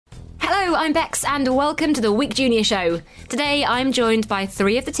Hello, I'm Bex and welcome to the Week Junior Show. Today I'm joined by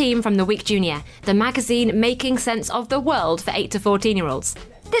 3 of the team from the Week Junior, the magazine making sense of the world for 8 to 14-year-olds.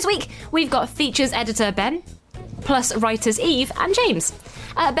 This week we've got features editor Ben, plus writers Eve and James.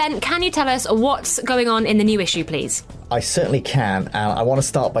 Ben, can you tell us what's going on in the new issue, please? I certainly can, and I want to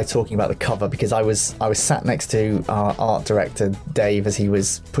start by talking about the cover because I was sat next to our art director Dave as he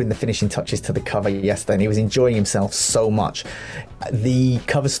was putting the finishing touches to the cover yesterday, and he was enjoying himself so much. The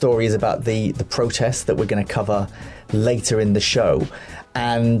cover story is about the protest that we're going to cover later in the show,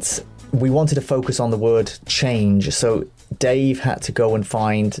 and we wanted to focus on the word change. So Dave had to go and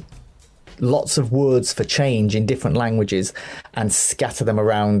find lots of words for change in different languages and scatter them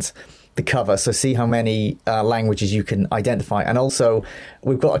around the cover, so see how many languages you can identify. And also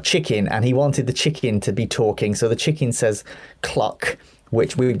we've got a chicken, and he wanted the chicken to be talking, so the chicken says cluck,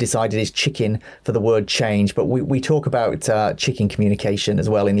 which we've decided is chicken for the word change. But we talk about chicken communication as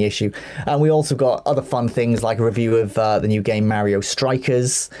well in the issue. And we also got other fun things like a review of the new game Mario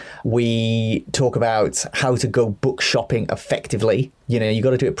Strikers. We talk about how to go book shopping effectively. You know, you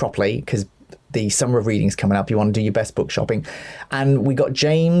got to do it properly because the summer of reading is coming up. You want to do your best book shopping. And we got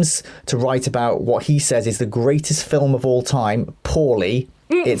James to write about what he says is the greatest film of all time, poorly.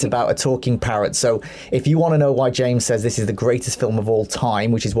 It's about a talking parrot. So if you want to know why James says this is the greatest film of all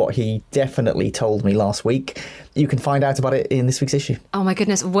time, which is what he definitely told me last week, you can find out about it in this week's issue. Oh my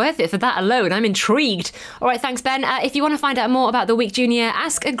goodness, worth it for that alone. I'm intrigued. All right, thanks, Ben. If you want to find out more about The Week Junior,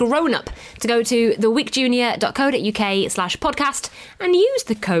 ask a grown-up to go to theweekjunior.co.uk/podcast and use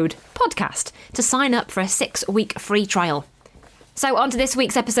the code podcast to sign up for a 6-week free trial. So on to this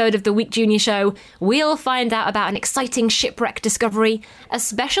week's episode of the Week Junior Show. We'll find out about an exciting shipwreck discovery, a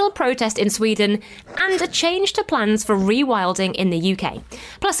special protest in Sweden, and a change to plans for rewilding in the UK.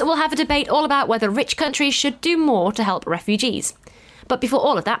 Plus, we'll have a debate all about whether rich countries should do more to help refugees. But before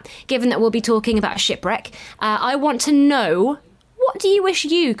all of that, given that we'll be talking about a shipwreck, I want to know, what do you wish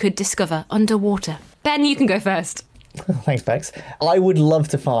you could discover underwater? Ben, you can go first. Thanks, Bex. I would love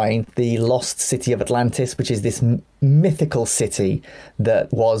to find the lost city of Atlantis, which is this mythical city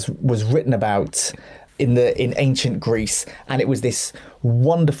that was written about in ancient Greece, and it was this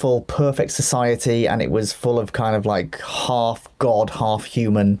wonderful, perfect society, and it was full of kind of like half god, half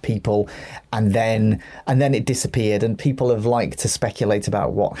human people, and then it disappeared. And people have liked to speculate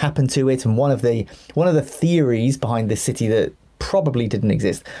about what happened to it. And one of the theories behind this city that probably didn't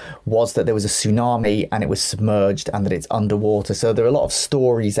exist was that there was a tsunami and it was submerged and that it's underwater. So there are a lot of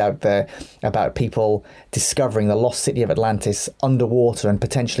stories out there about people discovering the lost city of Atlantis underwater, and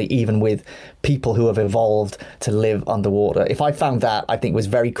potentially even with people who have evolved to live underwater. If I found that, I think it was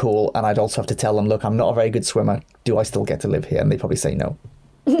very cool, and I'd also have to tell them, look, I'm not a very good swimmer. Do I still get to live here? And they'd probably say no.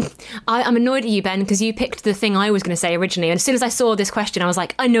 I'm annoyed at you, Ben, because you picked the thing I was going to say originally. And as soon as I saw this question, I was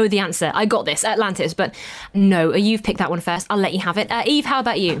like, I know the answer. I got this, Atlantis. But no, you've picked that one first. I'll let you have it. Eve, how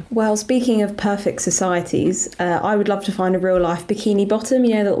about you? Well, speaking of perfect societies, I would love to find a real-life Bikini Bottom,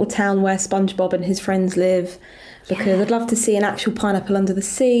 you know, the little town where SpongeBob and his friends live, because I'd love to see an actual pineapple under the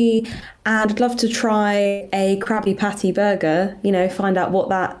sea, and I'd love to try a Krabby Patty burger, you know, find out what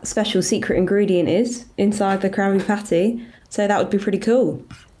that special secret ingredient is inside the Krabby Patty. So that would be pretty cool.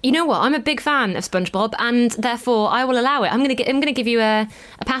 You know what? I'm a big fan of SpongeBob, and therefore I will allow it. I'm going to give you a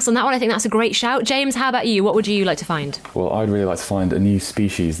pass on that one. I think that's a great shout. James, how about you? What would you like to find? Well, I'd really like to find a new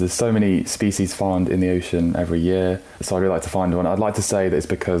species. There's so many species found in the ocean every year, so I'd really like to find one. I'd like to say that it's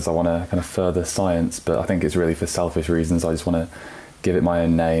because I want to kind of further science, but I think it's really for selfish reasons. I just want to give it my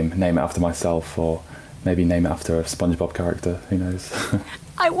own name it after myself, or maybe name it after a SpongeBob character. Who knows?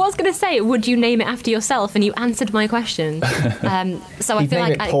 I was going to say, would you name it after yourself? And you answered my question. So I feel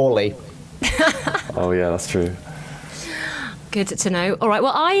like it poorly. Oh yeah, that's true. Good to know. All right.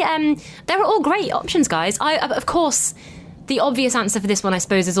 Well, there are all great options, guys. Of course, the obvious answer for this one, I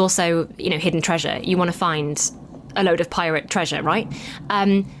suppose, is also, you know, hidden treasure. You want to find a load of pirate treasure, right?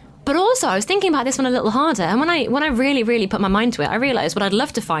 But also, I was thinking about this one a little harder. And when I really, really put my mind to it, I realised what I'd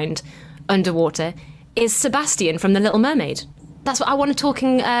love to find underwater is Sebastian from The Little Mermaid. That's what I want, a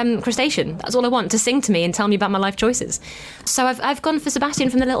talking crustacean. That's all I want, to sing to me and tell me about my life choices. So I've gone for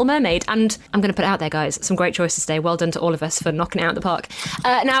Sebastian from The Little Mermaid, and I'm going to put it out there, guys. Some great choices today. Well done to all of us for knocking it out of the park.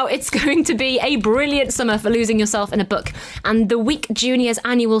 Now, it's going to be a brilliant summer for losing yourself in a book, and the Week Junior's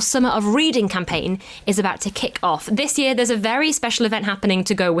annual Summer of Reading campaign is about to kick off. This year, there's a very special event happening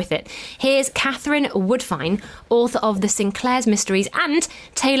to go with it. Here's Catherine Woodfine, author of the Sinclair's Mysteries and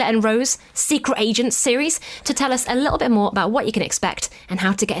Taylor and Rose Secret Agents series, to tell us a little bit more about what you can expect and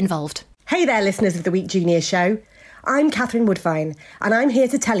how to get involved. Hey there, listeners of the Week Junior Show. I'm Catherine Woodfine, and I'm here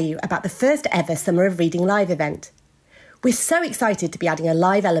to tell you about the first ever Summer of Reading live event. We're so excited to be adding a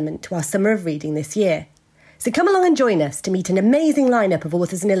live element to our Summer of Reading this year. So come along and join us to meet an amazing lineup of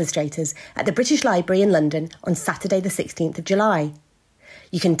authors and illustrators at the British Library in London on Saturday the 16th of July.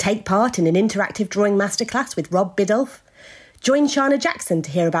 You can take part in an interactive drawing masterclass with Rob Biddulph, join Shana Jackson to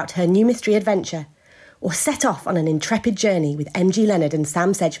hear about her new mystery adventure, or set off on an intrepid journey with MG Leonard and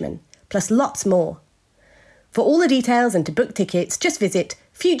Sam Sedgman, plus lots more. For all the details and to book tickets, just visit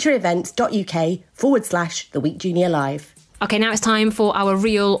futureevents.uk/The Week Junior Live. Okay, now it's time for our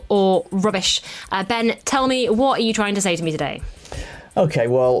real or rubbish. Ben, tell me, what are you trying to say to me today? Okay,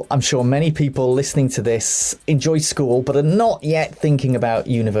 well, I'm sure many people listening to this enjoy school but are not yet thinking about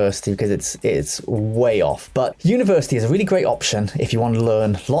university because it's way off. But university is a really great option if you want to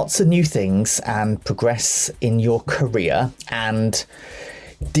learn lots of new things and progress in your career. And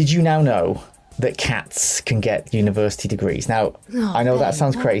did you now know that cats can get university degrees? Now, I know that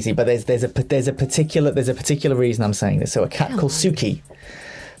sounds crazy, but there's a particular reason I'm saying this. So a cat called Suki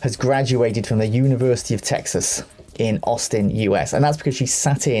has graduated from the University of Texas in Austin, US, and that's because she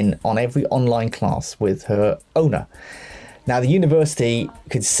sat in on every online class with her owner. Now, the university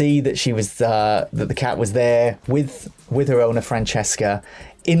could see that she was that the cat was there with her owner Francesca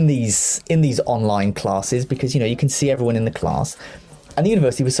in these online classes because you can see everyone in the class. And the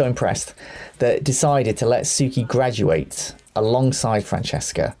university was so impressed that it decided to let Suki graduate alongside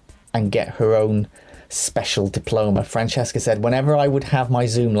Francesca and get her own special diploma. Francesca said, whenever I would have my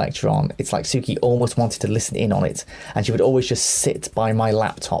Zoom lecture on, it's like Suki almost wanted to listen in on it, and she would always just sit by my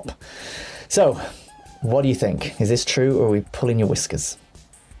laptop. So, what do you think? Is this true, or are we pulling your whiskers?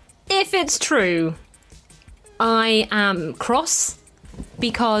 If it's true, I am cross.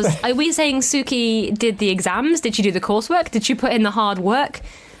 Because are we saying Suki did the exams? Did she do the coursework? Did she put in the hard work?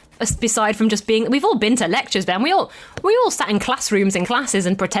 Aside from just being... We've all been to lectures, Ben. We all sat in classrooms and classes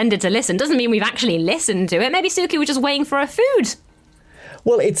and pretended to listen. Doesn't mean we've actually listened to it. Maybe Suki was just waiting for her food.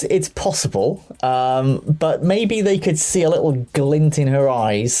 Well, it's possible. But maybe they could see a little glint in her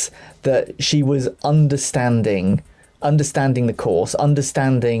eyes that she was understanding the course,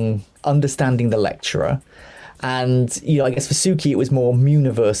 understanding the lecturer. And, I guess for Suki it was more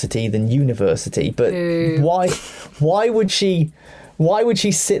Muniversity than university. But why would she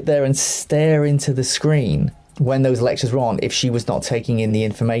sit there and stare into the screen when those lectures were on if she was not taking in the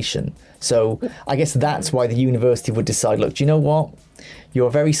information? So I guess that's why the university would decide, look, do you know what? You're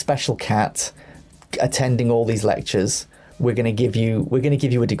a very special cat attending all these lectures. We're going to give you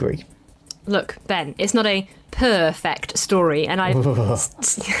a degree. Look, Ben, it's not a perfect story, and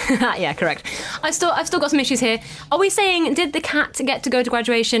yeah, correct. I've still got some issues here. Are we saying, did the cat get to go to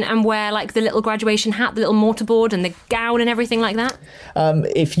graduation and wear like the little graduation hat, the little mortarboard and the gown and everything like that?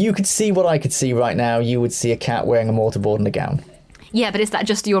 If you could see what I could see right now, you would see a cat wearing a mortarboard and a gown. Yeah, but is that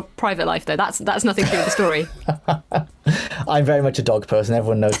just your private life, though? That's nothing to do with the story. I'm very much a dog person.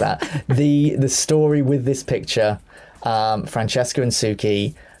 Everyone knows that. The story with this picture, Francesca and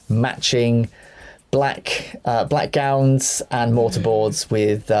Suki matching black gowns and mortarboards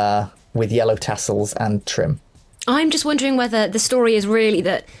with yellow tassels and trim. I'm just wondering whether the story is really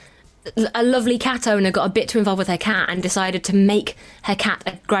that a lovely cat owner got a bit too involved with her cat and decided to make her cat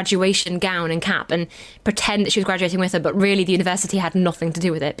a graduation gown and cap and pretend that she was graduating with her, but really the university had nothing to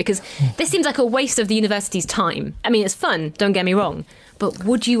do with it, because this seems like a waste of the university's time. I mean, it's fun, don't get me wrong, but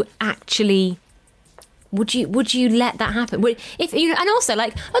would you actually... Would you let that happen? And also,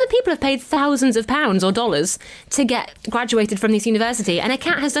 like, other people have paid thousands of pounds or dollars to get graduated from this university, and a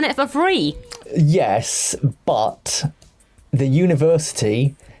cat has done it for free. Yes, but the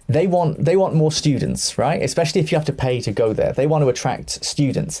university, they want more students, right? Especially if you have to pay to go there. They want to attract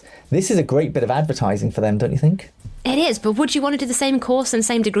students. This is a great bit of advertising for them, don't you think? It is, but would you want to do the same course and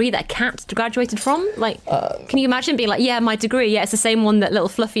same degree that a cat graduated from? Like, can you imagine being like, yeah, my degree, yeah, it's the same one that little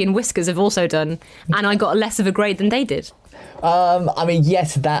Fluffy and Whiskers have also done, and I got less of a grade than they did? I mean,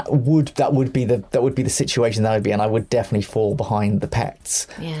 yes, that would be the situation that I'd be in. I would definitely fall behind the pets.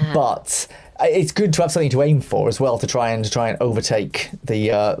 Yeah. But it's good to have something to aim for as well, to try and overtake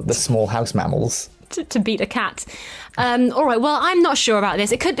the small house mammals. To beat a cat. All right, well, I'm not sure about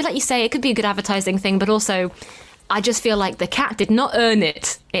this. It could be, like you say, it could be a good advertising thing, but also I just feel like the cat did not earn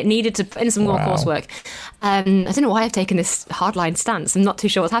it. It needed to put in some more coursework. I don't know why I've taken this hardline stance. I'm not too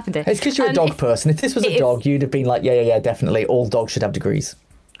sure what's happened here. It's because you're a dog person. If this was a dog, you'd have been like, yeah, definitely. All dogs should have degrees.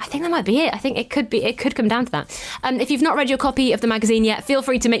 I think that might be it. I think it could come down to that. If you've not read your copy of the magazine yet, feel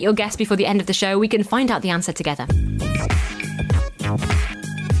free to make your guess before the end of the show. We can find out the answer together.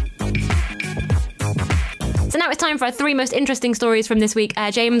 So now it's time for our 3 most interesting stories from this week.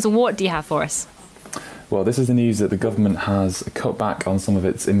 James, what do you have for us? Well, this is the news that the government has cut back on some of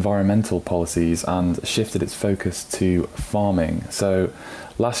its environmental policies and shifted its focus to farming. So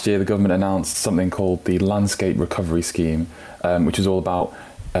last year, the government announced something called the Landscape Recovery Scheme, which is all about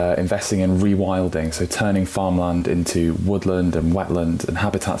investing in rewilding, so turning farmland into woodland and wetland and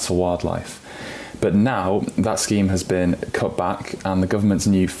habitats for wildlife. But now that scheme has been cut back, and the government's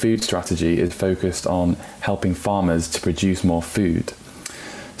new food strategy is focused on helping farmers to produce more food.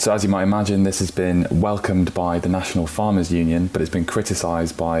 So as you might imagine, this has been welcomed by the National Farmers Union, but it's been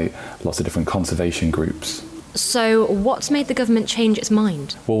criticised by lots of different conservation groups. So what's made the government change its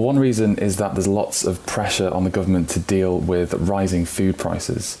mind? Well, one reason is that there's lots of pressure on the government to deal with rising food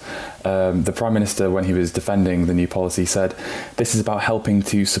prices. The Prime Minister, when he was defending the new policy, said this is about helping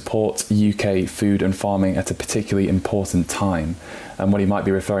to support UK food and farming at a particularly important time. And what he might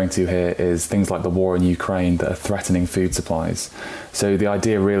be referring to here is things like the war in Ukraine that are threatening food supplies. So the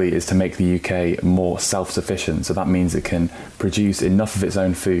idea really is to make the UK more self-sufficient. So that means it can produce enough of its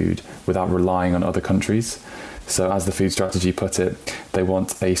own food without relying on other countries. So as the food strategy put it, they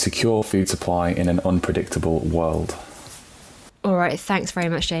want a secure food supply in an unpredictable world. All right, thanks very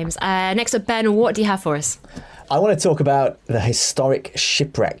much, James. Next up, Ben, what do you have for us? I want to talk about the historic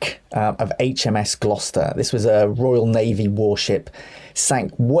shipwreck of HMS Gloucester. This was a Royal Navy warship,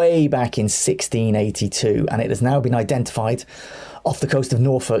 sank way back in 1682, and it has now been identified off the coast of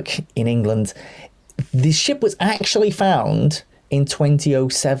Norfolk in England. The ship was actually found in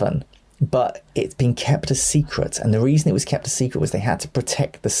 2007, but it's been kept a secret. And the reason it was kept a secret was they had to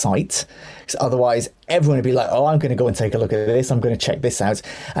protect the site. Because otherwise, everyone would be like, oh, I'm going to go and take a look at this. I'm going to check this out.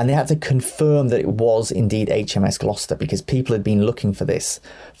 And they had to confirm that it was indeed HMS Gloucester, because people had been looking for this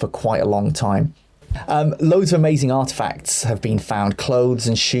for quite a long time. Loads of amazing artefacts have been found, clothes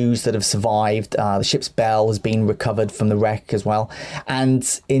and shoes that have survived. The ship's bell has been recovered from the wreck as well.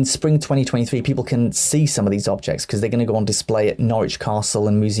 And in spring 2023, people can see some of these objects because they're going to go on display at Norwich Castle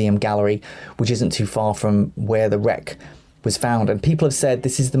and Museum Gallery, which isn't too far from where the wreck was found. And people have said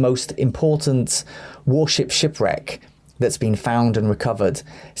this is the most important warship shipwreck that's been found and recovered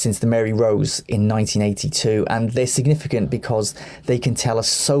since the Mary Rose in 1982. And they're significant because they can tell us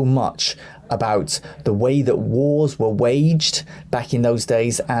so much about the way that wars were waged back in those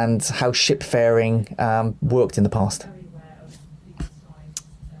days and how shipfaring worked in the past.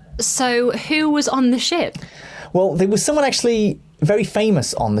 So who was on the ship? Well, there was someone actually very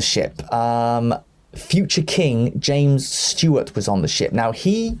famous on the ship. Future King James Stuart was on the ship. Now,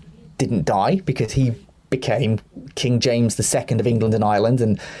 he didn't die because he became King James II of England and Ireland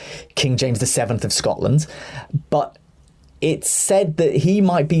and King James VII of Scotland. But it's said that he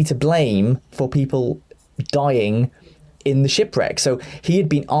might be to blame for people dying in the shipwreck. So he had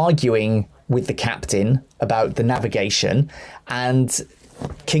been arguing with the captain about the navigation, and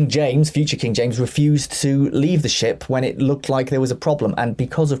King James, future King James, refused to leave the ship when it looked like there was a problem. And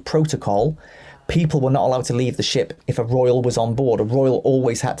because of protocol, people were not allowed to leave the ship if a royal was on board. A royal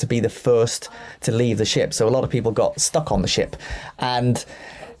always had to be the first to leave the ship. So a lot of people got stuck on the ship and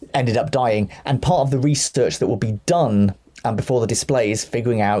ended up dying. And part of the research that will be done before the displays,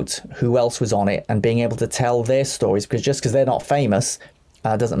 figuring out who else was on it and being able to tell their stories, because just because they're not famous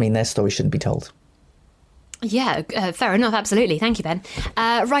doesn't mean their story shouldn't be told. Yeah, fair enough, absolutely. Thank you, Ben.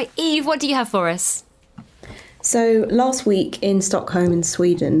 Right, Eve, what do you have for us? So last week in Stockholm in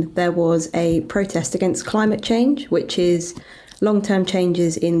Sweden, there was a protest against climate change, which is long-term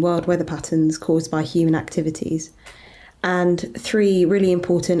changes in world weather patterns caused by human activities. And 3 really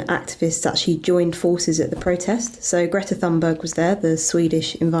important activists actually joined forces at the protest. So Greta Thunberg was there, the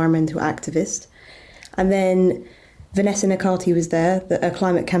Swedish environmental activist. And then Vanessa Nakati was there, a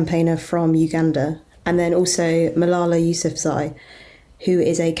climate campaigner from Uganda. And then also Malala Yousafzai, who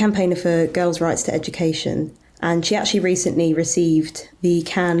is a campaigner for girls' rights to education. And she actually recently received the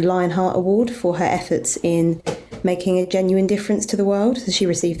Cannes Lionheart Award for her efforts in making a genuine difference to the world. So she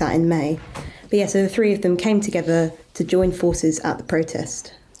received that in May. But yeah, so the 3 of them came together to join forces at the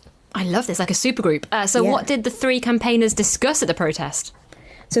protest. I love this, like a supergroup. What did the 3 campaigners discuss at the protest?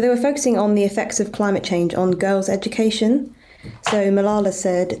 So they were focusing on the effects of climate change on girls' education. So Malala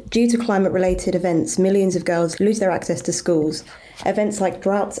said, due to climate-related events, millions of girls lose their access to schools. Events like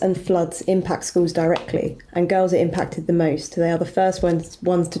droughts and floods impact schools directly, and girls are impacted the most. They are the first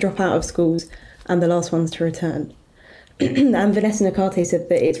ones to drop out of schools and the last ones to return. And Vanessa Nakate said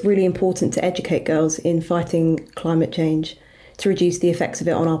that it's really important to educate girls in fighting climate change to reduce the effects of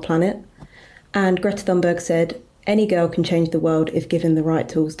it on our planet. And Greta Thunberg said, any girl can change the world if given the right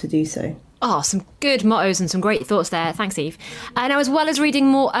tools to do so. Oh, some good mottos and some great thoughts there. Thanks, Eve. Now, as well as reading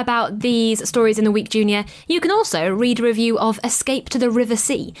more about these stories in the week, Junior, you can also read a review of Escape to the River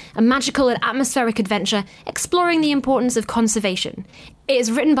Sea, a magical and atmospheric adventure exploring the importance of conservation. It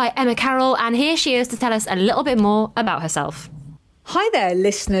is written by Emma Carroll, and here she is to tell us a little bit more about herself. Hi there,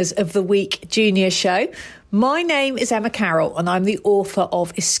 listeners of the Week Junior Show. My name is Emma Carroll and I'm the author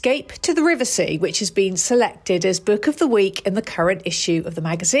of Escape to the River Sea, which has been selected as Book of the Week in the current issue of the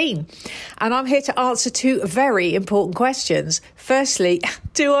magazine. And I'm here to answer two very important questions. Firstly,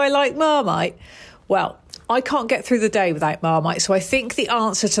 do I like Marmite? Well, I can't get through the day without Marmite, so I think the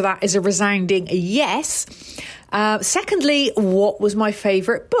answer to that is a resounding yes. Secondly, what was my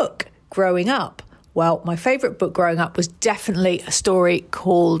favourite book growing up? Well, my favourite book growing up was definitely a story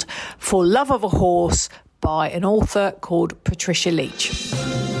called For Love of a Horse by an author called Patricia Leach.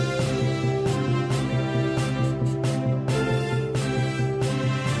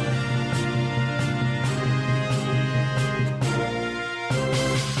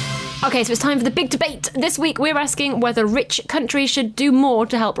 Okay, so it's time for the big debate. This week we're asking whether rich countries should do more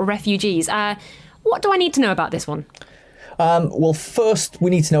to help refugees. What do I need to know about this one? Well, first, we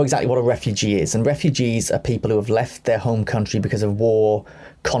need to know exactly what a refugee is. And refugees are people who have left their home country because of war,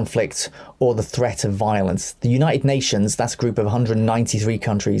 conflict, or the threat of violence. The United Nations, that's a group of 193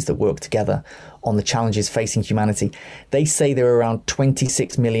 countries that work together on the challenges facing humanity. They say there are around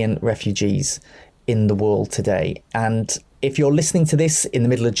 26 million refugees in the world today. And if you're listening to this in the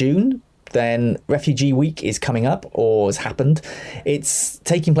middle of June, then Refugee Week is coming up, or has happened. It's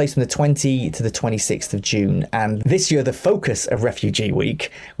taking place from the 20th to the 26th of June. And this year, the focus of Refugee Week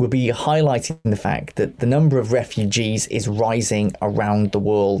will be highlighting the fact that the number of refugees is rising around the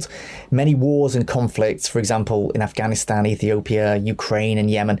world. Many wars and conflicts, for example, in Afghanistan, Ethiopia, Ukraine and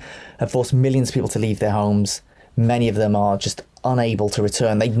Yemen, have forced millions of people to leave their homes. Many of them are just unable to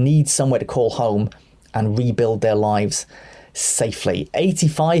return. They need somewhere to call home and rebuild their lives safely.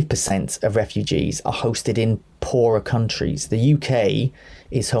 85% of refugees are hosted in poorer countries. The UK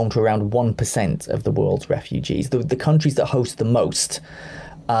is home to around 1% of the world's refugees. The countries that host the most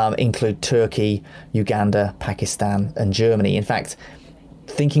include Turkey, Uganda, Pakistan and Germany. In fact,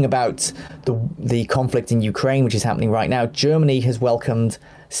 thinking about the conflict in Ukraine, which is happening right now, Germany has welcomed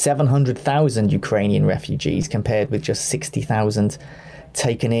 700,000 Ukrainian refugees compared with just 60,000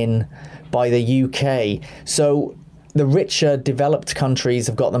 taken in by the UK. So the richer, developed countries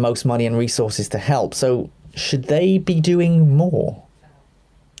have got the most money and resources to help. So should they be doing more?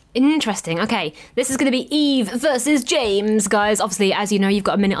 Interesting. Okay, this is going to be Eve versus James, guys. Obviously, as you know, you've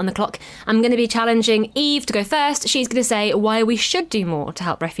got a minute on the clock. I'm going to be challenging Eve to go first. She's going to say why we should do more to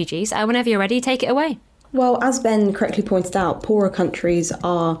help refugees. Whenever you're ready, take it away. Well, as Ben correctly pointed out, poorer countries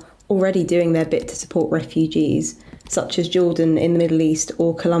are already doing their bit to support refugees, such as Jordan in the Middle East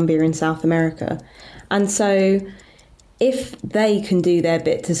or Colombia in South America. And so if they can do their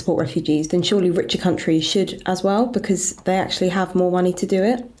bit to support refugees, then surely richer countries should as well, because they actually have more money to do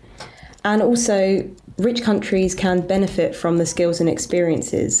it. And also, rich countries can benefit from the skills and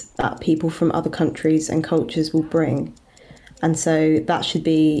experiences that people from other countries and cultures will bring. And so that should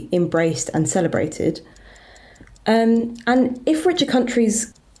be embraced and celebrated. And if richer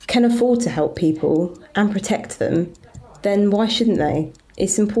countries can afford to help people and protect them, then why shouldn't they?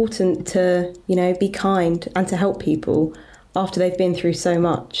 It's important to, be kind and to help people after they've been through so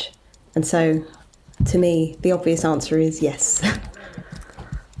much. And so, to me, the obvious answer is yes.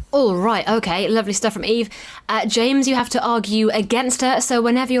 All right, okay, lovely stuff from Eve. James, you have to argue against her, so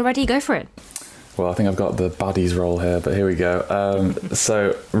whenever you're ready, go for it. Well, I think I've got the baddies role here, but here we go.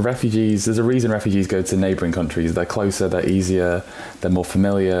 So refugees, there's a reason refugees go to neighbouring countries. They're closer, they're easier, they're more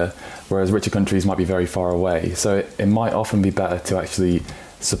familiar, whereas richer countries might be very far away. So it might often be better to actually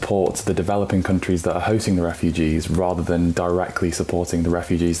support the developing countries that are hosting the refugees rather than directly supporting the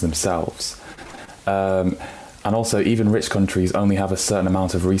refugees themselves. And also, even rich countries only have a certain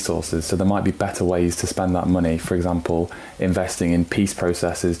amount of resources, so there might be better ways to spend that money. For example, investing in peace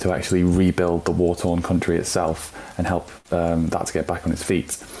processes to actually rebuild the war-torn country itself and help that to get back on its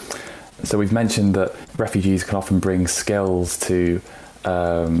feet. So we've mentioned that refugees can often bring skills to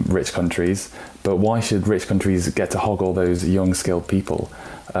rich countries, but why should rich countries get to hog all those young, skilled people?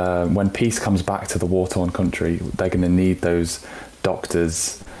 When peace comes back to the war-torn country, they're going to need those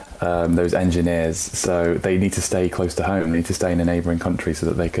doctors, those engineers, so they need to stay close to home. They need to stay in a neighbouring country so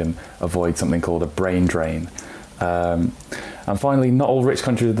that they can avoid something called a brain drain. And finally, not all rich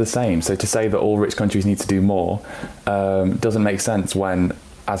countries are the same. So to say that all rich countries need to do more doesn't make sense when,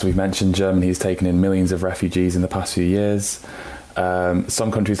 as we've mentioned, Germany has taken in millions of refugees in the past few years.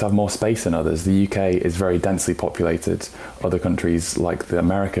 Some countries have more space than others. The UK is very densely populated. Other countries, like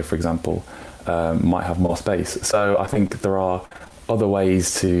America, for example, might have more space. So I think there are other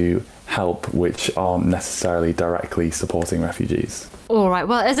ways to help which aren't necessarily directly supporting refugees. All right,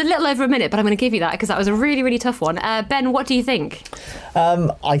 well, there's a little over a minute, but I'm going to give you that because that was a really, really tough one. Ben, what do you think?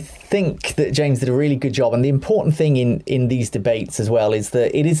 I think that James did a really good job. And the important thing in these debates as well is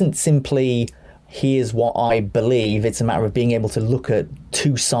that it isn't simply, here's what I believe. It's a matter of being able to look at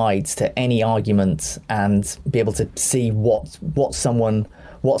two sides to any argument and be able to see what someone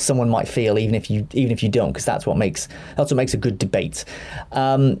might feel, even if you don't, because that's what makes a good debate.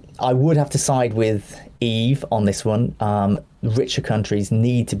 I would have to side with Eve on this one. Richer countries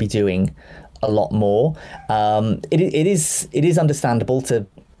need to be doing a lot more. It is understandable to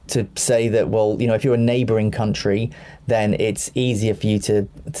say that, well, if you're a neighbouring country, then it's easier for you to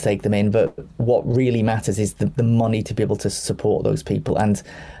take them in. But what really matters is the money to be able to support those people. And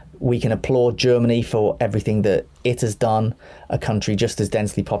we can applaud Germany for everything that it has done, a country just as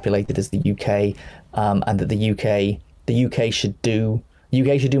densely populated as the UK, and that the UK should do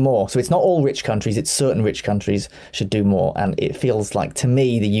more. So it's not all rich countries, it's certain rich countries should do more. And it feels like, to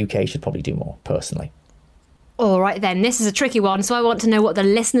me, the UK should probably do more, personally. All right, then. This is a tricky one, so I want to know what the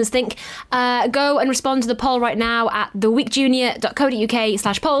listeners think. Go and respond to the poll right now at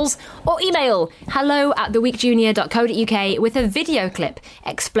theweekjunior.co.uk/polls or email hello@theweekjunior.co.uk with a video clip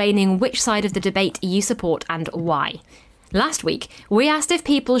explaining which side of the debate you support and why. Last week, we asked if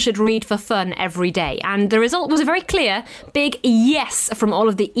people should read for fun every day, and the result was a very clear, big yes from all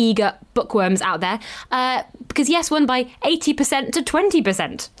of the eager bookworms out there, because yes won by 80% to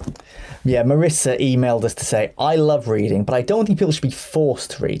 20%. Yeah, Marissa emailed us to say, I love reading, but I don't think people should be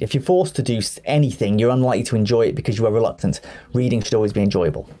forced to read. If you're forced to do anything, you're unlikely to enjoy it because you are reluctant. Reading should always be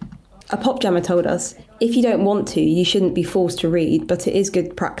enjoyable. A pop jammer told us, if you don't want to, you shouldn't be forced to read, but it is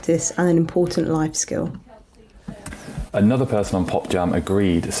good practice and an important life skill. Another person on Pop Jam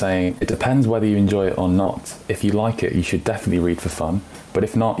agreed, saying, it depends whether you enjoy it or not. If you like it, you should definitely read for fun, but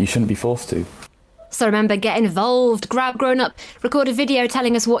if not, you shouldn't be forced to. So remember, get involved, grab Grown Up, record a video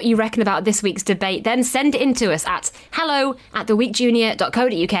telling us what you reckon about this week's debate, then send it in to us at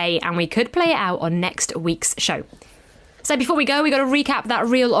hello@theweekjunior.co.uk and we could play it out on next week's show. So before we go, we got to recap that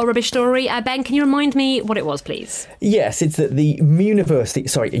real or rubbish story. Ben, can you remind me what it was, please? Yes, it's that the University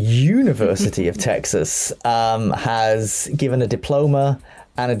of Texas has given a diploma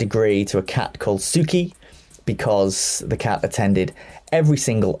and a degree to a cat called Suki because the cat attended every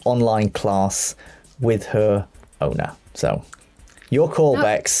single online class with her owner. So, your call,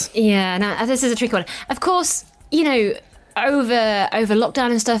 Bex. Yeah, no, this is a tricky one. Of course, over lockdown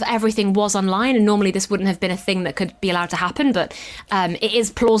and stuff, everything was online, and normally this wouldn't have been a thing that could be allowed to happen, but it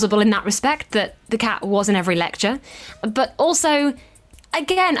is plausible in that respect that the cat was in every lecture. But also,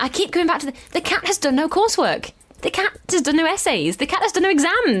 again, I keep going back to the cat has done no coursework. The cat has done no essays. The cat has done no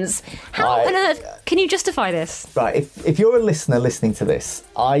exams. How on earth can you justify this? Right, if you're a listener listening to this,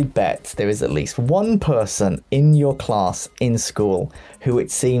 I bet there is at least one person in your class in school who it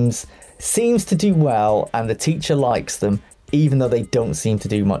seems to do well and the teacher likes them, even though they don't seem to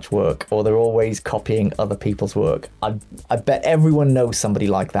do much work or they're always copying other people's work. I bet everyone knows somebody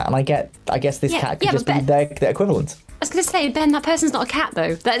like that, and I guess this cat could just be their equivalent. I was going to say, Ben, that person's not a cat,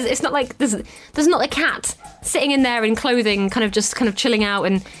 though. It's not like there's not a cat sitting in there in clothing, kind of chilling out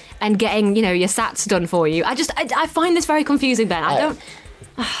and getting your sats done for you. I find this very confusing, Ben.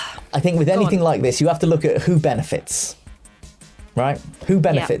 I think with anything like this, you have to look at who benefits. Right? Who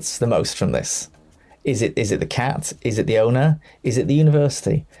benefits the most from this? Is it the cat? Is it the owner? Is it the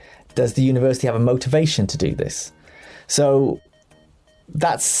university? Does the university have a motivation to do this? So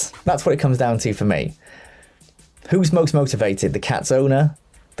that's what it comes down to for me. Who's most motivated? The cat's owner,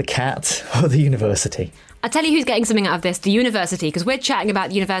 the cat, or the university? I tell you who's getting something out of this, the university, because we're chatting about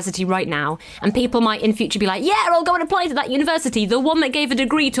the university right now, and people might in future be like, yeah, I'll go and apply to that university, the one that gave a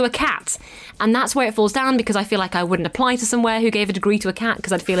degree to a cat. And that's where it falls down, because I feel like I wouldn't apply to somewhere who gave a degree to a cat,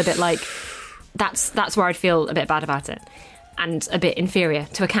 because I'd feel a bit like, that's where I'd feel a bit bad about it, and a bit inferior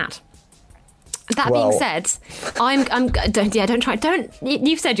to a cat. That being said,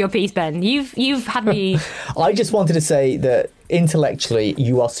 you've said your piece, Ben. You've had me. I just wanted to say that intellectually,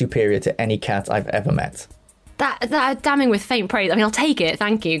 you are superior to any cat I've ever met. That damning with faint praise. I mean, I'll take it,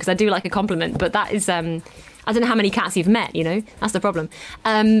 thank you, because I do like a compliment. But that is, I don't know how many cats you've met. That's the problem.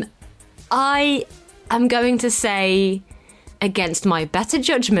 I am going to say, against my better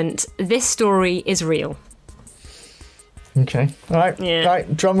judgment, this story is real. Okay. All right. Yeah.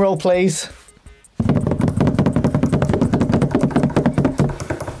 Right. Drum roll, please.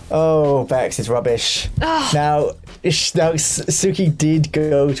 Oh, Bex, it's rubbish. Now, Suki did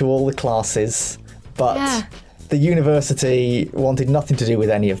go to all the classes, but the university wanted nothing to do with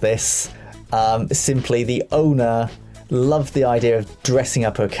any of this. Simply, the owner loved the idea of dressing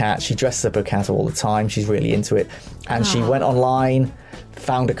up her cat. She dresses up her cat all the time. She's really into it. And she went online,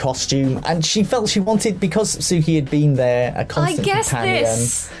 found a costume, and she felt she wanted, because Suki had been there, a constant companion.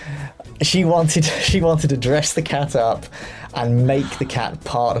 She wanted to dress the cat up and make the cat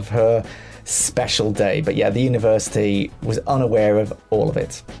part of her special day. But yeah, the university was unaware of all of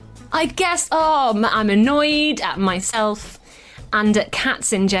it. I guess, I'm annoyed at myself and at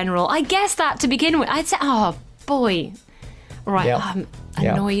cats in general. I guess that to begin with, I'd say, oh boy. Right, I'm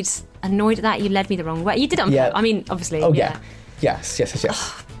annoyed at that. You led me the wrong way. You did it on purpose. I mean, obviously. Oh, yeah. Yes.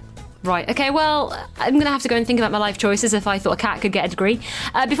 Right, okay, well, I'm going to have to go and think about my life choices if I thought a cat could get a degree.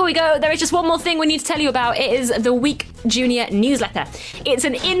 Before we go, there is just one more thing we need to tell you about. It is the Week Junior newsletter. It's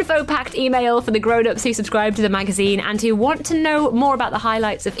an info-packed email for the grown-ups who subscribe to the magazine and who want to know more about the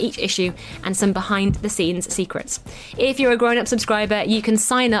highlights of each issue and some behind-the-scenes secrets. If you're a grown-up subscriber, you can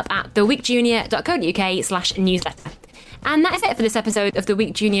sign up at theweekjunior.co.uk/newsletter. And that is it for this episode of the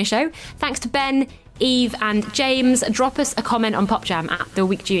Week Junior Show. Thanks to Ben, Eve and James. Drop us a comment on PopJam at The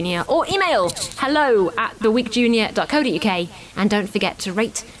Week Junior or email hello@theweekjunior.co.uk, and don't forget to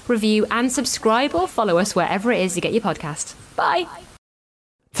rate, review and subscribe or follow us wherever it is you get your podcast. Bye.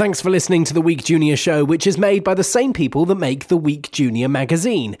 Thanks for listening to The Week Junior Show, which is made by the same people that make The Week Junior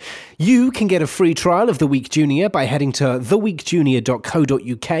magazine. You can get a free trial of The Week Junior by heading to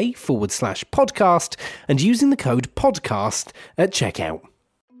theweekjunior.co.uk/podcast and using the code PODCAST at checkout.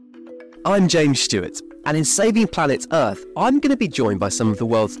 I'm James Stewart, and in Saving Planet Earth, I'm going to be joined by some of the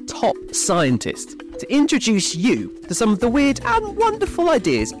world's top scientists to introduce you to some of the weird and wonderful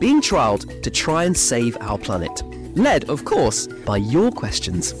ideas being trialled to try and save our planet. Led, of course, by your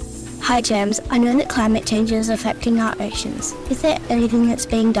questions. Hi James, I know that climate change is affecting our oceans. Is there anything that's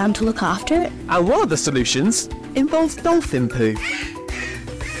being done to look after it? And one of the solutions involves dolphin poo.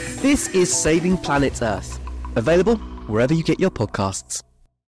 This is Saving Planet Earth, available wherever you get your podcasts.